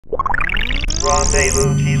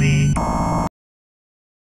Rendezvous TV.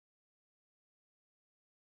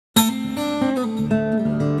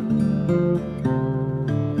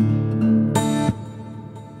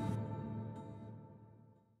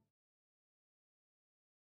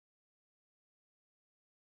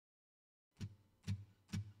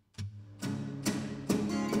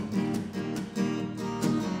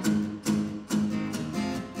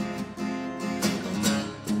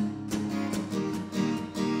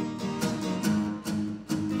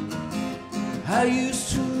 I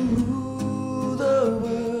used to rule the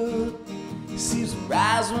world. Seems to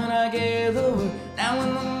rise when I get the word. Now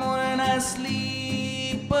in the morning I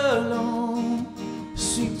sleep alone.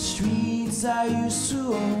 Sweep the streets I used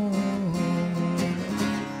to own.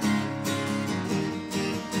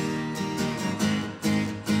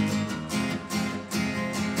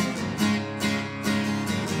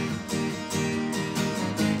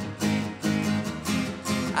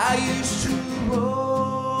 I used to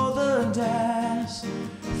roll the dice,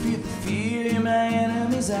 feel the fear in my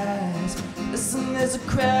enemy's eyes. Listen as the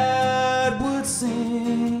crowd would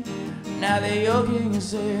sing. Now they're yoking and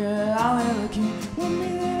say, I'll have the king. One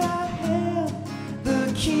minute I held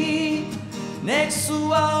the key. Next the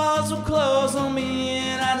walls were closed on me,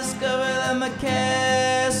 and I discovered that my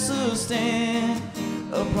castle stand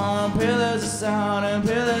upon pillars of sound and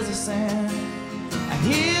pillars of sand. I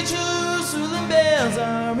hear Jerusalem bells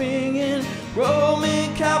are ringing,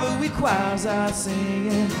 Roman cavalry choirs are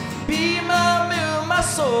singing. Be my mirror, my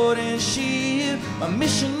sword and shield, my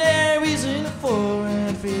missionaries in a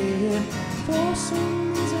foreign field. For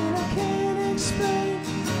some reason I can't explain,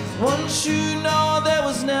 once you know there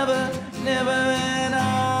was never an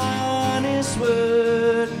honest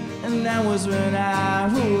word, and that was when I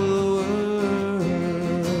ruled the world.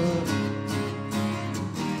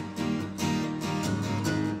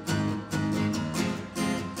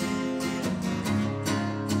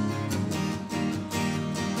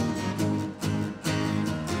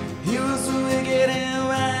 He was wicked and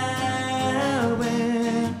wild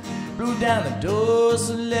wind, blew down the doors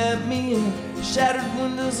and let me in, shattered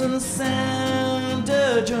windows and the sound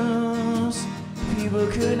of drums. People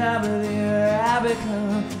could not believe I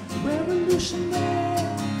become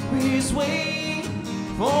revolutionaries. Wait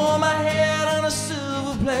for my head on a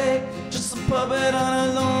silver plate, just a puppet on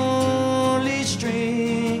a lonely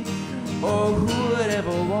string. Oh, who would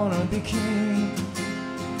ever wanna be king?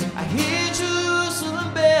 I hear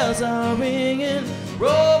Jerusalem bells are ringing,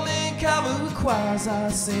 Roman cavalry choirs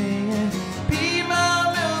are singing. Be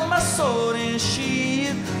my mirror, my sword and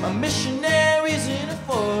shield, my missionaries in a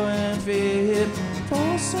foreign field.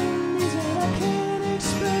 For some reason I can't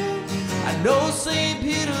explain, I know St.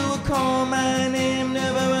 Peter would call my name,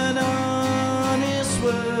 never an honest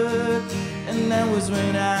word, and that was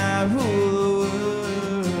when I ruled the world.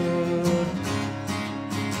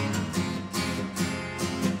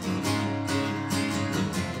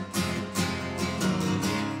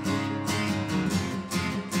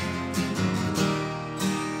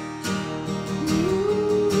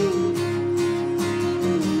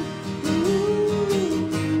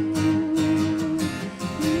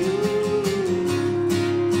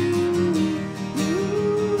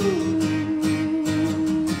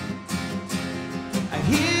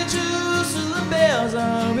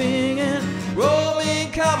 Are ringing, Roman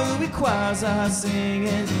cavalry choirs are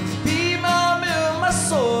singing. Be my mirror, my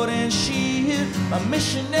sword and shield, my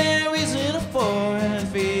missionaries in a foreign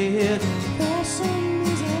field. For some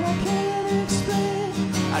reason I can't explain,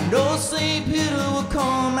 I know St. Peter will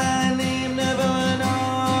call my name, never an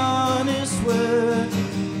honest word,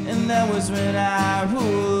 and that was when I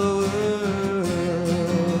ruled the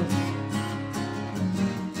world.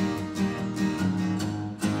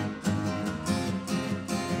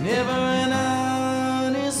 Never an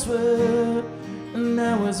honest word, and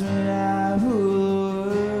that was when I ruled.